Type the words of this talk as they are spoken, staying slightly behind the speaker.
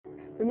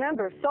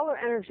Remember, solar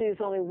energy is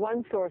only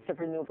one source of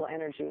renewable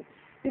energy.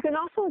 You can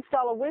also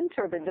install a wind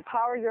turbine to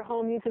power your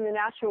home using the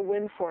natural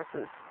wind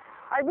forces.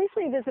 I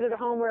recently visited a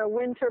home where a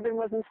wind turbine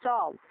was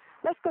installed.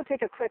 Let's go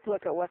take a quick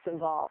look at what's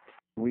involved.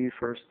 We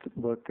first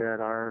looked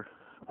at our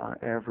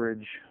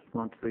average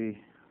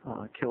monthly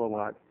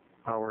kilowatt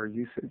hour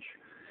usage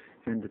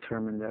and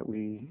determined that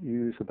we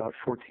use about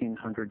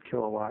 1,400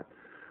 kilowatt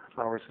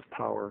hours of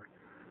power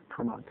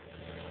per month.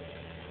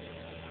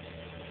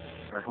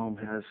 Our home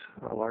has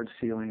large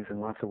ceilings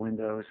and lots of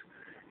windows.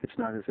 It's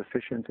not as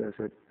efficient as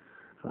it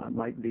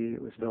might be.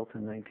 It was built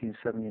in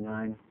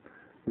 1979.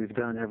 We've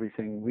done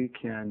everything we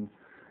can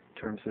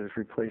in terms of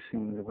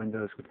replacing the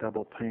windows with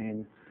double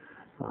pane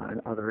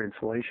and other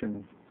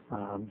insulation,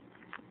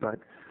 but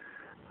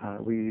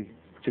we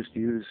just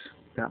use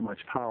that much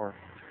power.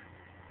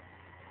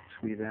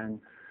 So we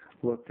then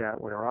looked at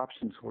what our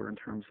options were in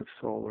terms of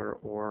solar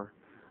or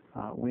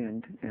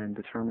wind and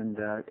determined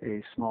that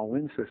a small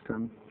wind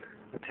system,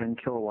 a 10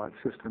 kilowatt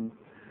system,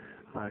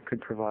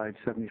 could provide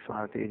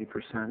 75 to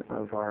 80%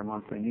 of our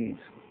monthly needs.